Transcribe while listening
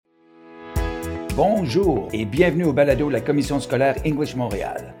Bonjour et bienvenue au balado de la Commission scolaire English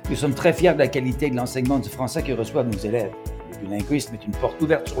Montréal. Nous sommes très fiers de la qualité de l'enseignement du français que reçoivent nos élèves. Le bilinguisme est une porte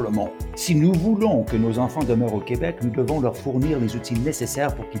ouverte sur le monde. Si nous voulons que nos enfants demeurent au Québec, nous devons leur fournir les outils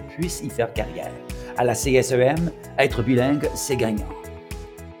nécessaires pour qu'ils puissent y faire carrière. À la CSEM, être bilingue, c'est gagnant.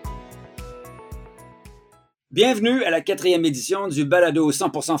 Bienvenue à la 4e édition du balado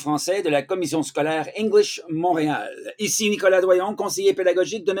 100% français de la Commission scolaire English Montréal. Ici Nicolas Doyon, conseiller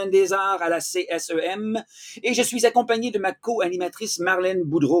pédagogique domaine des arts à la CSEM, et je suis accompagné de ma co-animatrice Marlène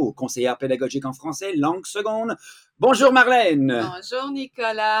Boudreau, conseillère pédagogique en français, langue seconde. Bonjour Marlène! Bonjour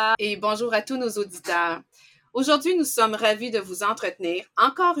Nicolas et bonjour à tous nos auditeurs. Aujourd'hui, nous sommes ravis de vous entretenir,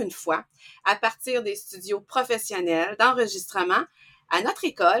 encore une fois, à partir des studios professionnels d'enregistrement à notre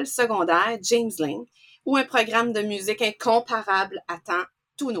école secondaire James Lane, où un programme de musique incomparable attend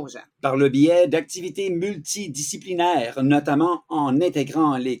tous nos jeunes. Par le biais d'activités multidisciplinaires, notamment en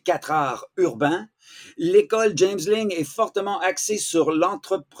intégrant les 4 arts urbains, l'école James Lane est fortement axée sur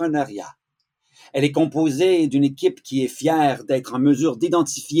l'entrepreneuriat. Elle est composée d'une équipe qui est fière d'être en mesure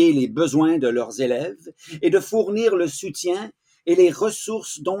d'identifier les besoins de leurs élèves et de fournir le soutien et les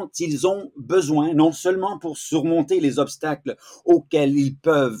ressources dont ils ont besoin, non seulement pour surmonter les obstacles auxquels ils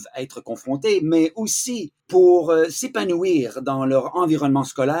peuvent être confrontés, mais aussi pour s'épanouir dans leur environnement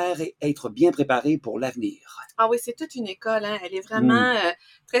scolaire et être bien préparés pour l'avenir. Ah oui, c'est toute une école, hein? Elle est vraiment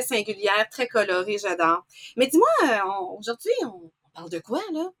très singulière, très colorée, j'adore. Mais dis-moi, aujourd'hui, on parle de quoi,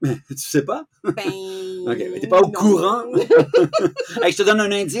 là? Tu sais pas? Ben... OK, mais t'es pas au courant? Hey, je te donne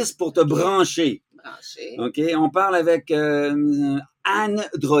un indice pour te brancher. OK, on parle avec Anne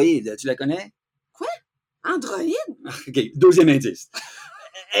Droïde. Tu la connais? Quoi? Android? OK, deuxième indice.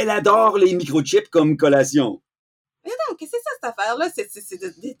 Elle adore les microchips comme collation. Mais non, qu'est-ce que c'est ça, cette affaire-là?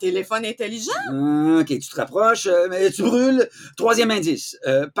 C'est des téléphones intelligents? OK, tu te rapproches, mais tu brûles. Troisième indice.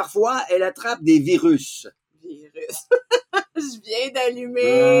 Parfois, elle attrape des virus. Virus? Je viens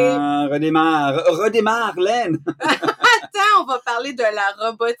d'allumer. Redémarre, Laine. Attends, on va parler de la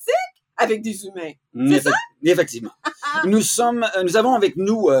robotique avec des humains. C'est ça? Effectivement. Nous avons avec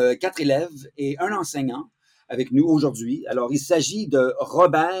nous 4 élèves et un enseignant avec nous aujourd'hui. Alors, il s'agit de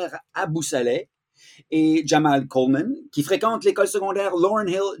Robert Aboussaleh et Jamal Coleman, qui fréquentent l'école secondaire Laurel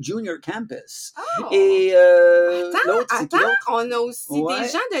Hill Junior Campus. Oh. Et l'autre, c'est qui l'autre? On a aussi des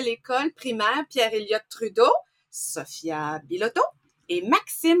gens de l'école primaire Pierre-Éliott Trudeau, Sophia Biloto et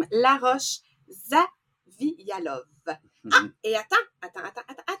Maxime Laroche Zavialov. Et attends.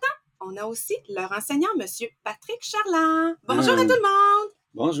 On a aussi leur enseignant, Monsieur Patrick Charland. Bonjour à tout le monde!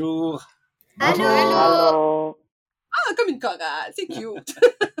 Bonjour! Allô! Ah, comme une chorale, c'est cute!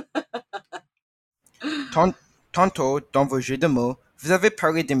 Tantôt, dans vos jeux de mots, vous avez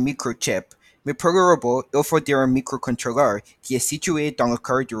parlé de microchip, mais pour le robot, il faut dire un microcontrôleur qui est situé dans le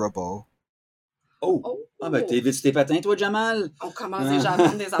cœur du robot. Ah ben t'es vite sur tes patins, toi, Jamal? On commence déjà à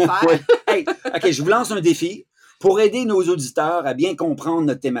vendre des affaires. Ouais. Hey, OK, je vous lance un défi. Pour aider nos auditeurs à bien comprendre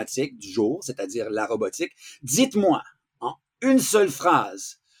notre thématique du jour, c'est-à-dire la robotique, dites-moi, en une seule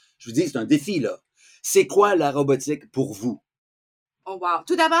phrase, je vous dis, c'est un défi, là. C'est quoi la robotique pour vous? Oh wow!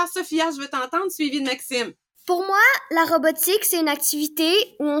 Tout d'abord, Sophia, je veux t'entendre, suivi de Maxime. Pour moi, la robotique, c'est une activité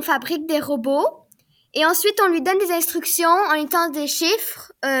où on fabrique des robots et ensuite on lui donne des instructions en utilisant des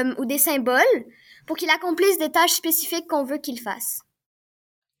chiffres ou des symboles pour qu'il accomplisse des tâches spécifiques qu'on veut qu'il fasse.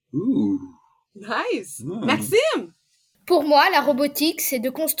 Ouh! Nice! Maxime! Pour moi, la robotique, c'est de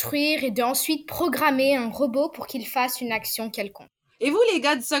construire et de ensuite programmer un robot pour qu'il fasse une action quelconque. Et vous, les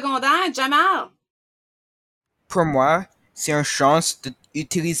gars du secondaire, Jamal? Pour moi, c'est une chance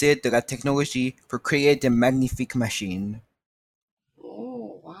d'utiliser de la technologie pour créer de magnifiques machines.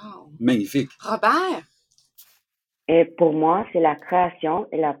 Oh, wow! Magnifique! Robert? Et pour moi, c'est la création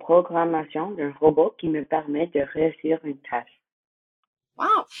et la programmation d'un robot qui me permet de réussir une tâche. Wow!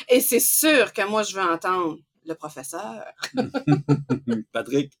 Et c'est sûr que moi, je veux entendre le professeur.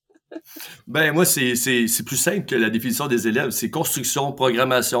 Patrick? Ben, moi, c'est plus simple que la définition des élèves. C'est construction,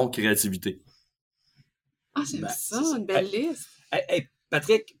 programmation, créativité. Ah, j'aime ça, une belle liste. Hey,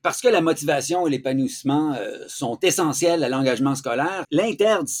 Patrick, parce que la motivation et l'épanouissement sont essentiels à l'engagement scolaire,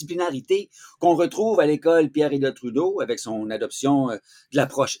 l'interdisciplinarité qu'on retrouve à l'école Pierre-Éliott Trudeau avec son adoption de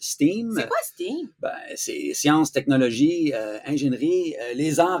l'approche STEAM. C'est quoi STEAM? Ben, c'est sciences, technologies, ingénierie,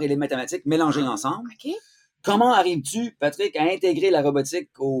 les arts et les mathématiques mélangés ensemble. OK. Comment arrives-tu, Patrick, à intégrer la robotique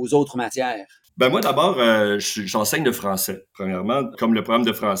aux autres matières? Ben moi, d'abord, j'enseigne le français. Premièrement, comme le programme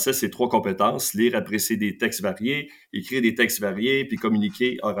de français, c'est 3 compétences: lire, apprécier des textes variés, écrire des textes variés, puis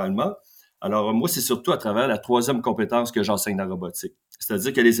communiquer oralement. Alors, moi, c'est surtout à travers la 3e compétence que j'enseigne la robotique.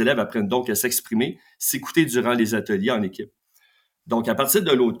 C'est-à-dire que les élèves apprennent donc à s'exprimer, s'écouter durant les ateliers en équipe. Donc, à partir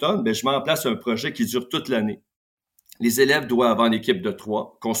de l'automne, je mets en place un projet qui dure toute l'année. Les élèves doivent, en équipe de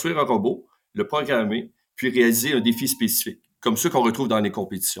 3, construire un robot, le programmer, puis réaliser un défi spécifique, comme ceux qu'on retrouve dans les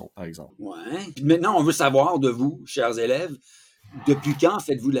compétitions, par exemple. Ouais. Puis maintenant, on veut savoir de vous, chers élèves, depuis quand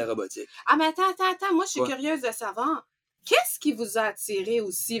faites-vous de la robotique? Ah, mais attends. Moi, je suis Ouais. curieuse de savoir, qu'est-ce qui vous a attiré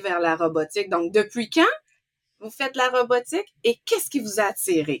aussi vers la robotique? Donc, depuis quand vous faites la robotique et qu'est-ce qui vous a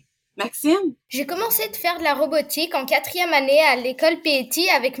attiré? Maxime? J'ai commencé de faire de la robotique en 4e année à l'école PETI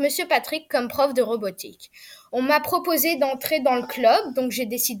avec Monsieur Patrick comme prof de robotique. On m'a proposé d'entrer dans le club, donc j'ai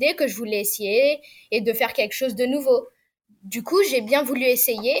décidé que je voulais essayer et de faire quelque chose de nouveau. Du coup, j'ai bien voulu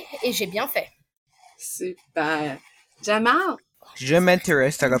essayer et j'ai bien fait. Super. Jamal? Je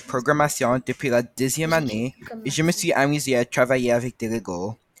m'intéresse à la programmation depuis la 2e année et je me suis amusé à travailler avec des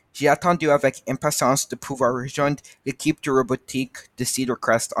Legos. J'ai attendu avec impatience de pouvoir rejoindre l'équipe de robotique de Cedar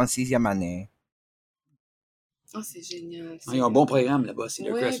Crest en 6e année. Oh, c'est génial. Ils ont un bon programme là-bas, c'est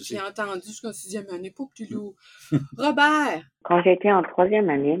le Oui, Crest aussi. puis entendu jusqu'en 6e année, pas plus lourd. Robert? Quand j'étais en 3e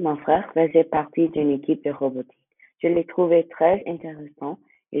année, mon frère faisait partie d'une équipe de robotique. Je les trouvais très intéressants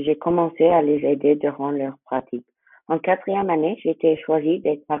et j'ai commencé à les aider durant leur pratique. En 4e année, j'ai été choisie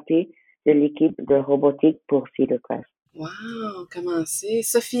d'être partie de l'équipe de robotique pour Cedar Crest. Wow, comment c'est?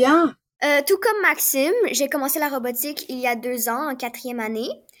 Sophia? Tout comme Maxime, j'ai commencé la robotique il y a 2 ans, en 4e année,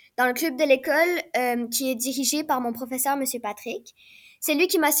 dans le club de l'école qui est dirigé par mon professeur, M. Patrick. C'est lui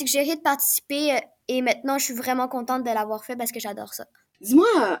qui m'a suggéré de participer et maintenant je suis vraiment contente de l'avoir fait parce que j'adore ça. Dis-moi,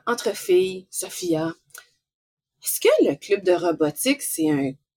 entre filles, Sophia, est-ce que le club de robotique, c'est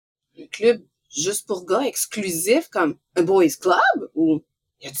un club juste pour gars exclusif comme un boys club ou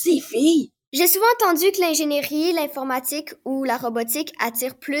y a-t-il des filles? J'ai souvent entendu que l'ingénierie, l'informatique ou la robotique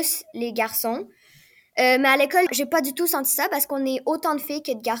attirent plus les garçons. Mais à l'école, j'ai pas du tout senti ça parce qu'on est autant de filles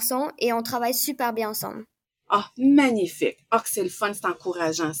que de garçons et on travaille super bien ensemble. Ah, magnifique. Ah, que c'est le fun, c'est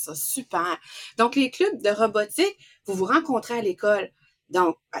encourageant, ça. Super. Donc, les clubs de robotique, vous vous rencontrez à l'école.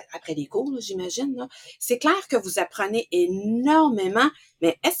 Donc, après les cours, là, j'imagine, là. C'est clair que vous apprenez énormément,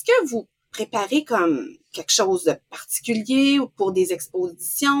 mais est-ce que vous préparez comme quelque chose de particulier ou pour des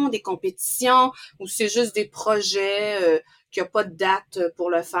expositions, des compétitions, ou c'est juste des projets qu'il n'y a pas de date pour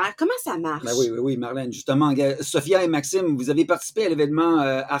le faire? Comment ça marche? Ben oui, Marlène. Justement, Sophia et Maxime, vous avez participé à l'événement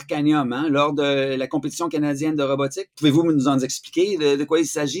Arcanium lors de la compétition canadienne de robotique. Pouvez-vous nous en expliquer de quoi il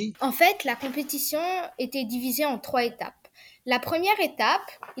s'agit? En fait, la compétition était divisée en 3 étapes. La première étape,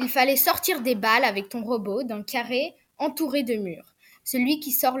 il fallait sortir des balles avec ton robot d'un carré entouré de murs. Celui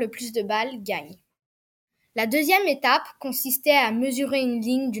qui sort le plus de balles gagne. La deuxième étape consistait à mesurer une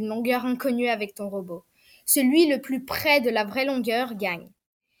ligne d'une longueur inconnue avec ton robot. Celui le plus près de la vraie longueur gagne.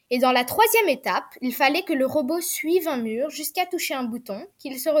 Et dans la troisième étape, il fallait que le robot suive un mur jusqu'à toucher un bouton,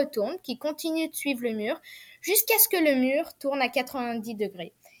 qu'il se retourne, qu'il continue de suivre le mur, jusqu'à ce que le mur tourne à 90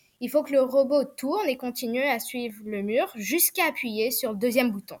 degrés. Il faut que le robot tourne et continue à suivre le mur jusqu'à appuyer sur le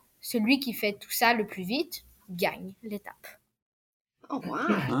deuxième bouton. Celui qui fait tout ça le plus vite gagne l'étape. Oh, wow!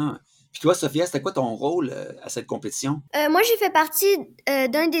 Ah. Puis toi, Sophia, c'était quoi ton rôle à cette compétition? Moi, j'ai fait partie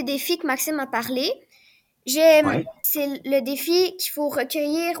d'un des défis que Maxime a parlé. Ouais. C'est le défi qu'il faut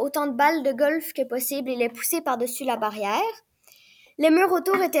recueillir autant de balles de golf que possible et les pousser par-dessus la barrière. Les murs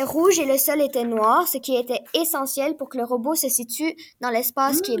autour étaient rouges et le sol était noir, ce qui était essentiel pour que le robot se situe dans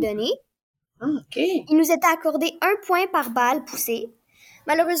l'espace qui est donné. Ah, OK. Il nous était accordé 1 point par balle poussée.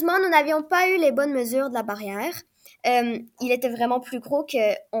 Malheureusement, nous n'avions pas eu les bonnes mesures de la barrière. Il était vraiment plus gros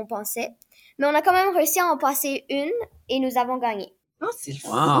qu'on pensait. Mais on a quand même réussi à en passer une et nous avons gagné. Ah, c'est le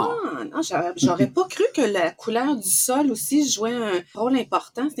Wow. fun! Non, j'aurais pas cru que la couleur du sol aussi jouait un rôle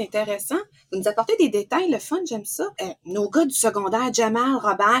important. C'est intéressant. Vous nous apportez des détails, le fun, j'aime ça. Nos gars du secondaire, Jamal,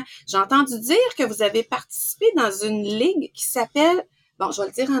 Robert, j'ai entendu dire que vous avez participé dans une ligue qui s'appelle, bon, je vais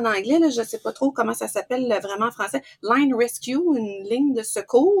le dire en anglais, là, je sais pas trop comment ça s'appelle vraiment en français, Line Rescue, une ligne de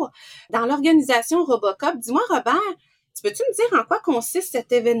secours. Dans l'organisation Robocop, dis-moi, Robert, peux-tu me dire en quoi consiste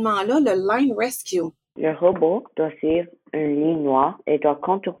cet événement-là, le Line Rescue? Le robot doit suivre une ligne noire et doit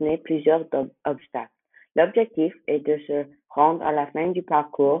contourner plusieurs obstacles. L'objectif est de se rendre à la fin du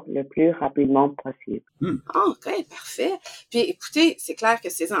parcours le plus rapidement possible. Ah, OK, parfait. Puis écoutez, c'est clair que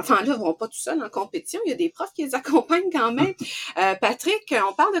ces enfants-là vont pas tout seuls en compétition. Il y a des profs qui les accompagnent quand même. Patrick,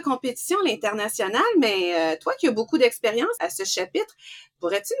 on parle de compétition à l'international, mais toi qui as beaucoup d'expérience à ce chapitre,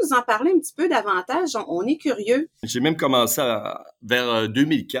 pourrais-tu nous en parler un petit peu davantage? On est curieux. J'ai même commencé vers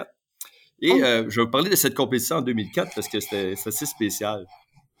 2004. Et je vais vous parler de cette compétition en 2004 parce que c'est assez spécial.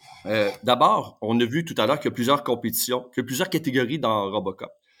 D'abord, on a vu tout à l'heure qu'il y a plusieurs compétitions, qu'il y a plusieurs catégories dans Robocop.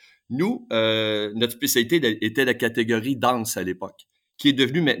 Nous, notre spécialité était la catégorie danse à l'époque, qui est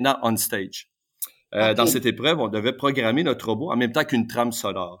devenue maintenant on stage. Dans OK. cette épreuve, on devait programmer notre robot en même temps qu'une trame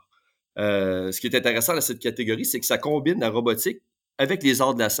sonore. Ce qui est intéressant dans cette catégorie, c'est que ça combine la robotique avec les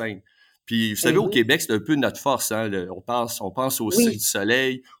arts de la scène. Puis, vous savez, au Mhm. Québec, c'est un peu notre force. Hein? On pense au Cirque Oui, du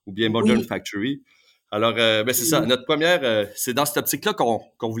Soleil ou bien Modern oui. Factory. Alors, c'est ça. Mhm. Notre première, c'est dans cette optique-là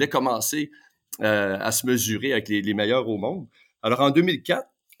qu'on voulait commencer à se mesurer avec les meilleurs au monde. Alors, en 2004,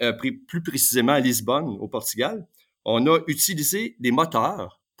 plus précisément à Lisbonne, au Portugal, on a utilisé des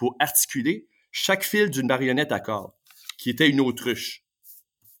moteurs pour articuler chaque fil d'une marionnette à cordes, qui était une autruche.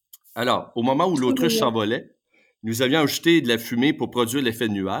 Alors, au moment où l'autruche s'envolait, nous avions ajouté de la fumée pour produire l'effet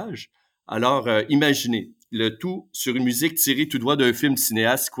de nuage. Alors, imaginez, le tout sur une musique tirée tout droit d'un film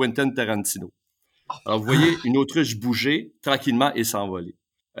cinéaste Quentin Tarantino. Alors, vous voyez une autruche bouger tranquillement et s'envoler.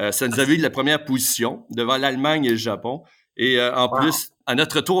 Ça nous a vu de la première position devant l'Allemagne et le Japon. Et en Wow. plus, à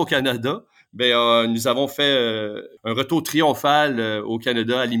notre retour au Canada, nous avons fait un retour triomphal au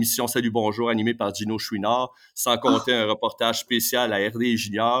Canada à l'émission Salut Bonjour animée par Gino Chouinard, sans compter un reportage spécial à RD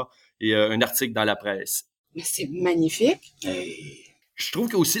Junior et un article dans la presse. Mais c'est magnifique. Hey. Je trouve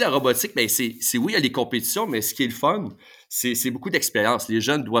que aussi la robotique, c'est oui, il y a les compétitions, mais ce qui est le fun, c'est beaucoup d'expérience. Les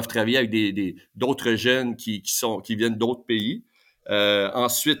jeunes doivent travailler avec d'autres jeunes qui viennent d'autres pays.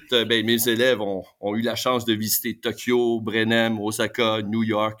 Ensuite, mes élèves ont eu la chance de visiter Tokyo, Brenham, Osaka, New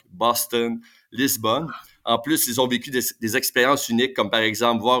York, Boston, Lisbonne. En plus, ils ont vécu des expériences uniques, comme par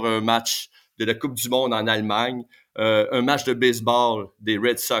exemple voir un match de la Coupe du Monde en Allemagne, un match de baseball des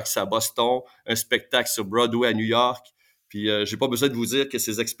Red Sox à Boston, un spectacle sur Broadway à New York. Puis, j'ai pas besoin de vous dire que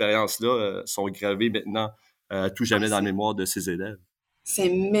ces expériences-là sont gravées maintenant à tout jamais dans la mémoire de ces élèves. C'est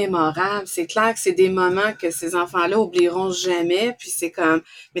mémorable. C'est clair que c'est des moments que ces enfants-là oublieront jamais. Puis c'est comme,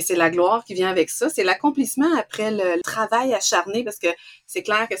 mais c'est la gloire qui vient avec ça. C'est l'accomplissement après le travail acharné parce que c'est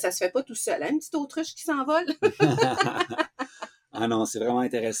clair que ça se fait pas tout seul. Hein, une petite autruche qui s'envole. Ah non, c'est vraiment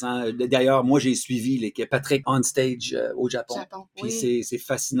intéressant. D'ailleurs, moi, j'ai suivi l'équipe Patrick on stage au Japon. Puis Oui. c'est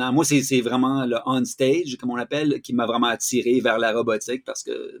fascinant. Moi, c'est vraiment le on stage, comme on l'appelle, qui m'a vraiment attiré vers la robotique parce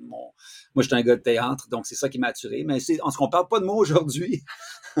que moi, j'étais un gars de théâtre, donc c'est ça qui m'a attiré. Mais on parle pas de moi aujourd'hui.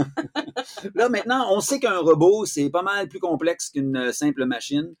 Là, maintenant, on sait qu'un robot, c'est pas mal plus complexe qu'une simple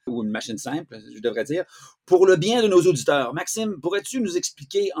machine, ou une machine simple, je devrais dire, pour le bien de nos auditeurs. Maxime, pourrais-tu nous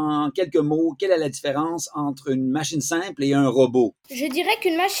expliquer en quelques mots quelle est la différence entre une machine simple et un robot? Je dirais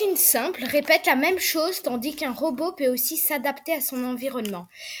qu'une machine simple répète la même chose tandis qu'un robot peut aussi s'adapter à son environnement.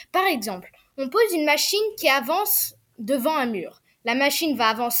 Par exemple, on pose une machine qui avance devant un mur. La machine va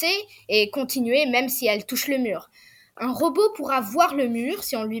avancer et continuer même si elle touche le mur. Un robot pourra voir le mur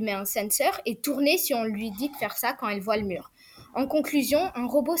si on lui met un sensor et tourner si on lui dit de faire ça quand elle voit le mur. En conclusion, un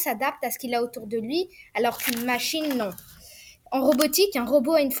robot s'adapte à ce qu'il a autour de lui alors qu'une machine non. En robotique, un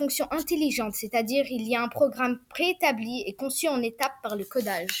robot a une fonction intelligente, c'est-à-dire il y a un programme préétabli et conçu en étapes par le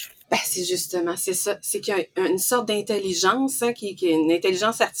codage. C'est justement, c'est ça. C'est qu'il y a une sorte d'intelligence, hein, qui est une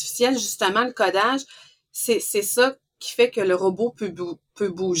intelligence artificielle, justement, le codage. C'est ça qui fait que le robot peut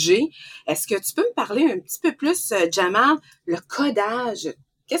bouger. Est-ce que tu peux me parler un petit peu plus, Jamal, le codage?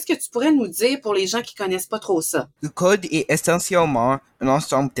 Qu'est-ce que tu pourrais nous dire pour les gens qui connaissent pas trop ça? Le code est essentiellement un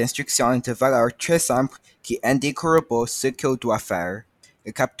ensemble d'instructions et de valeurs très simples qui indiquent au robot ce qu'il doit faire.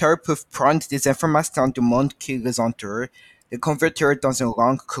 Les capteurs peuvent prendre des informations du monde qui les entoure, les convertir dans une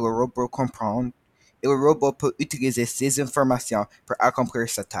langue que le robot comprend, et le robot peut utiliser ces informations pour accomplir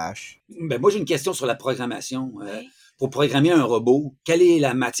sa tâche. Moi, j'ai une question sur la programmation. Pour programmer un robot, quelle est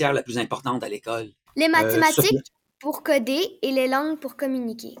la matière la plus importante à l'école? Les mathématiques pour coder et les langues pour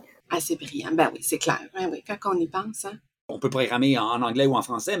communiquer. Ah, c'est brillant. Oui, c'est clair. Oui, quand on y pense, hein. On peut programmer en anglais ou en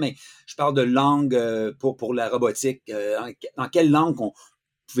français, mais je parle de langue pour la robotique. Dans quelle langue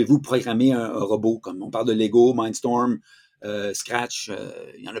pouvez-vous programmer un robot? Comme on parle de Lego, Mindstorm, Scratch,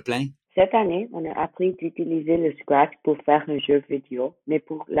 il y en a plein. Cette année, on a appris d'utiliser le Scratch pour faire un jeu vidéo, mais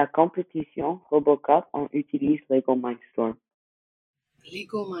pour la compétition Robocop, on utilise Lego Mindstorm.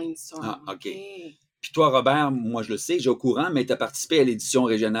 Lego Mindstorm. Ah, OK. Puis toi, Robert, moi je le sais, j'ai au courant, mais tu as participé à l'édition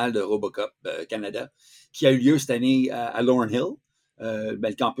régionale de Robocop Canada, qui a eu lieu cette année à Thornhill,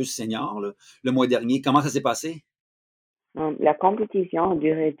 le campus senior, là, le mois dernier. Comment ça s'est passé? La compétition a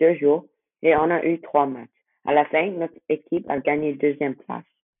duré 2 jours et on a eu 3 matchs. À la fin, notre équipe a gagné 2e place.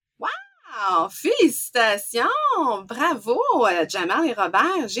 Wow! Félicitations! Bravo, Jamal et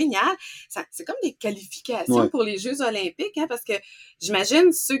Robert. Génial! C'est comme des qualifications pour les Jeux olympiques, hein, parce que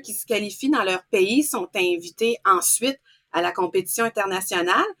j'imagine ceux qui se qualifient dans leur pays sont invités ensuite à la compétition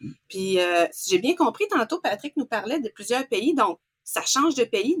internationale. Puis, si j'ai bien compris, tantôt, Patrick nous parlait de plusieurs pays, donc ça change de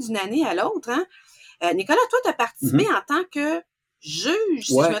pays d'une année à l'autre. Hein? Nicolas, toi, tu as participé en tant que juge,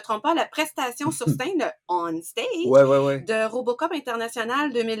 si je me trompe pas, la prestation sur scène, le On Stage, de Robocop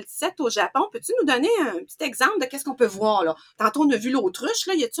International 2017 au Japon. Peux-tu nous donner un petit exemple de qu'est-ce qu'on peut voir, là? Tantôt, on a vu l'autruche,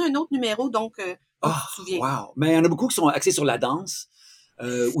 là. Y a-t-il un autre numéro, donc, tu te souviens? Wow! Mais il y en a beaucoup qui sont axés sur la danse.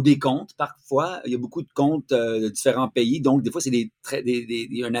 Ou des contes, parfois. Il y a beaucoup de contes de différents pays. Donc, des fois, c'est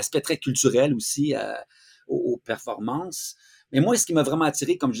un aspect très culturel aussi aux performances. Mais moi, ce qui m'a vraiment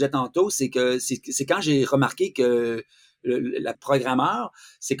attiré, comme je disais tantôt, c'est quand j'ai remarqué que la programmeur,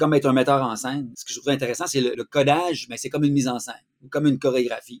 c'est comme être un metteur en scène. Ce que je trouve intéressant, c'est le codage, mais c'est comme une mise en scène, comme une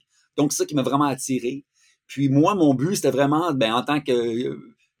chorégraphie. Donc, c'est ça qui m'a vraiment attiré. Puis moi, mon but, c'était vraiment, en tant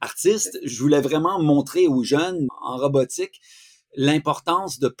qu'artiste, je voulais vraiment montrer aux jeunes en robotique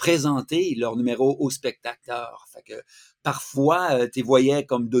l'importance de présenter leur numéro aux spectateurs. Fait que parfois, tu les voyais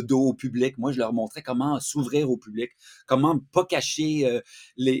comme de dos au public. Moi, je leur montrais comment s'ouvrir au public, comment pas cacher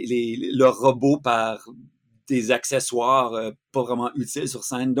leurs robots par des accessoires pas vraiment utiles sur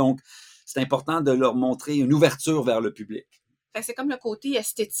scène. Donc, c'est important de leur montrer une ouverture vers le public. Fait que c'est comme le côté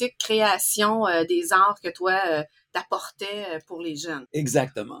esthétique, création des arts que toi, t'apportais pour les jeunes.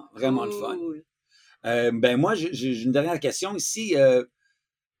 Exactement. Vraiment le fun. Moi, j'ai une dernière question ici.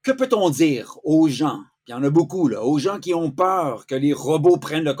 Que peut-on dire aux gens, il y en a beaucoup, là, aux gens qui ont peur que les robots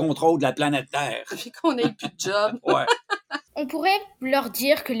prennent le contrôle de la planète Terre? Puis qu'on ait plus de job. Ouais. On pourrait leur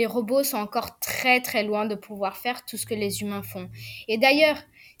dire que les robots sont encore très très loin de pouvoir faire tout ce que les humains font. Et d'ailleurs,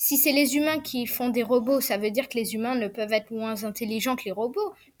 si c'est les humains qui font des robots, ça veut dire que les humains ne peuvent être moins intelligents que les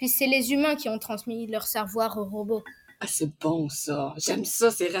robots, puisque c'est les humains qui ont transmis leur savoir aux robots. Ah, c'est bon, ça. J'aime ça,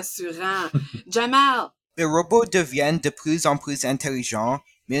 c'est rassurant. Jamal! Les robots deviennent de plus en plus intelligents,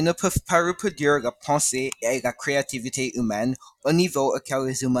 mais ils ne peuvent pas reproduire la pensée et la créativité humaine au niveau auquel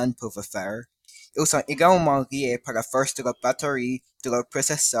les humains peuvent le faire. Ils sont également liés par la force de la batterie, de leur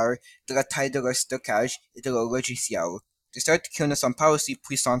processeur, de la taille de leur stockage et de leur logiciel, de sorte qu'ils ne sont pas aussi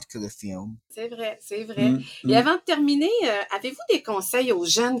puissants que le film. C'est vrai, c'est vrai. Et avant de terminer, avez-vous des conseils aux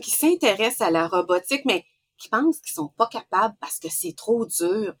jeunes qui s'intéressent à la robotique, mais qui pensent qu'ils sont pas capables parce que c'est trop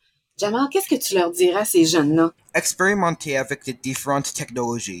dur? Jamal, qu'est-ce que tu leur dirais à ces jeunes-là? Expérimentez avec les différentes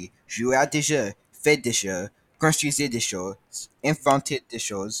technologies, jouez à des jeux, faites des jeux, construisez des choses, inventez des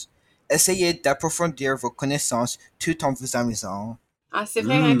choses. Essayez d'approfondir vos connaissances tout en vous amusant. Ah, c'est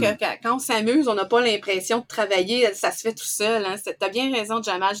vrai hein, que quand on s'amuse, on n'a pas l'impression de travailler, ça se fait tout seul. Hein. T'as bien raison,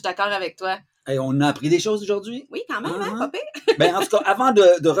 Jamal, je suis d'accord avec toi. Hey, on a appris des choses aujourd'hui? Oui, quand même, hein, pas pire. En tout cas, avant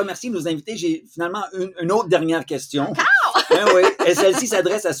de remercier nos invités, j'ai finalement une autre dernière question. Encore? Oui, et celle-ci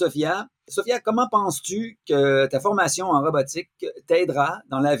s'adresse à Sophia. Sophia, comment penses-tu que ta formation en robotique t'aidera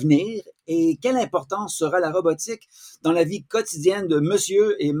dans l'avenir et quelle importance sera la robotique dans la vie quotidienne de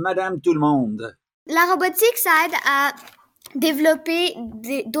monsieur et madame tout le monde? La robotique, ça aide à développer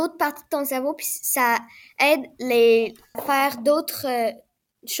d'autres parties de ton cerveau, puis ça aide à faire d'autres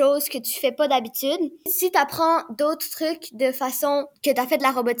choses que tu fais pas d'habitude. Si tu apprends d'autres trucs de façon que tu as fait de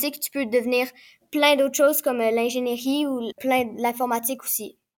la robotique, tu peux devenir plein d'autres choses comme l'ingénierie ou plein de l'informatique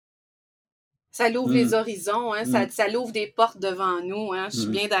aussi. Ça l'ouvre les horizons, hein? Ça l'ouvre des portes devant nous. Hein? Je suis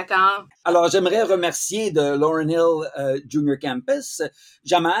bien d'accord. Alors, j'aimerais remercier de Laurel Hill Junior Campus,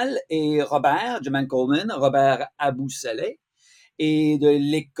 Jamal et Robert, Jamal Coleman, Robert Abou-Saleh, et de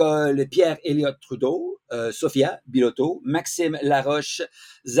l'école Pierre-Éliott Trudeau, Sophia Bilotto, Maxime Laroche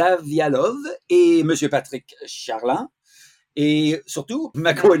Zavialov et M. Patrick Charland. Et surtout,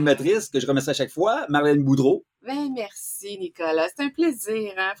 ma co-animatrice, que je remercie à chaque fois, Marlène Boudreau. Ben, merci, Nicolas. C'est un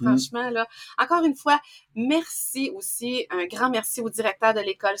plaisir, hein, franchement, là. Encore une fois, merci aussi, un grand merci au directeur de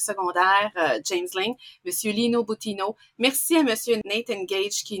l'école secondaire, James Ling, Monsieur Lino Boutino. Merci à Monsieur Nathan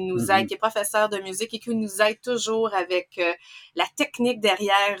Gage qui nous aide, qui est professeur de musique et qui nous aide toujours avec la technique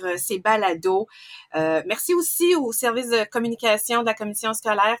derrière ces balados. Merci aussi au service de communication de la commission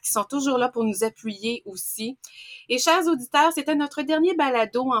scolaire qui sont toujours là pour nous appuyer aussi. Et chers auditeurs, c'était notre dernier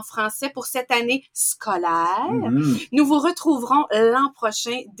balado en français pour cette année scolaire. Nous vous retrouverons l'an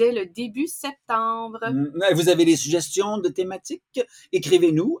prochain dès le début septembre. Vous avez des suggestions de thématiques?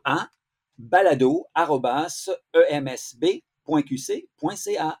 Écrivez-nous à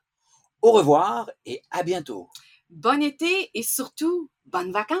balado@emsb.qc.ca. Au revoir et à bientôt. Bon été et surtout,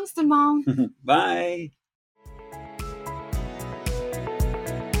 bonnes vacances tout le monde. Bye.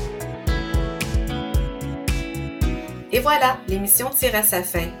 Et voilà, l'émission tire à sa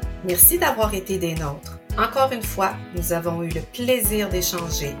fin. Merci d'avoir été des nôtres. Encore une fois, nous avons eu le plaisir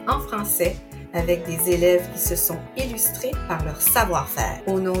d'échanger en français avec des élèves qui se sont illustrés par leur savoir-faire.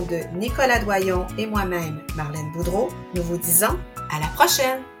 Au nom de Nicolas Doyon et moi-même, Marlène Boudreau, nous vous disons à la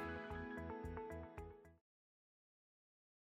prochaine!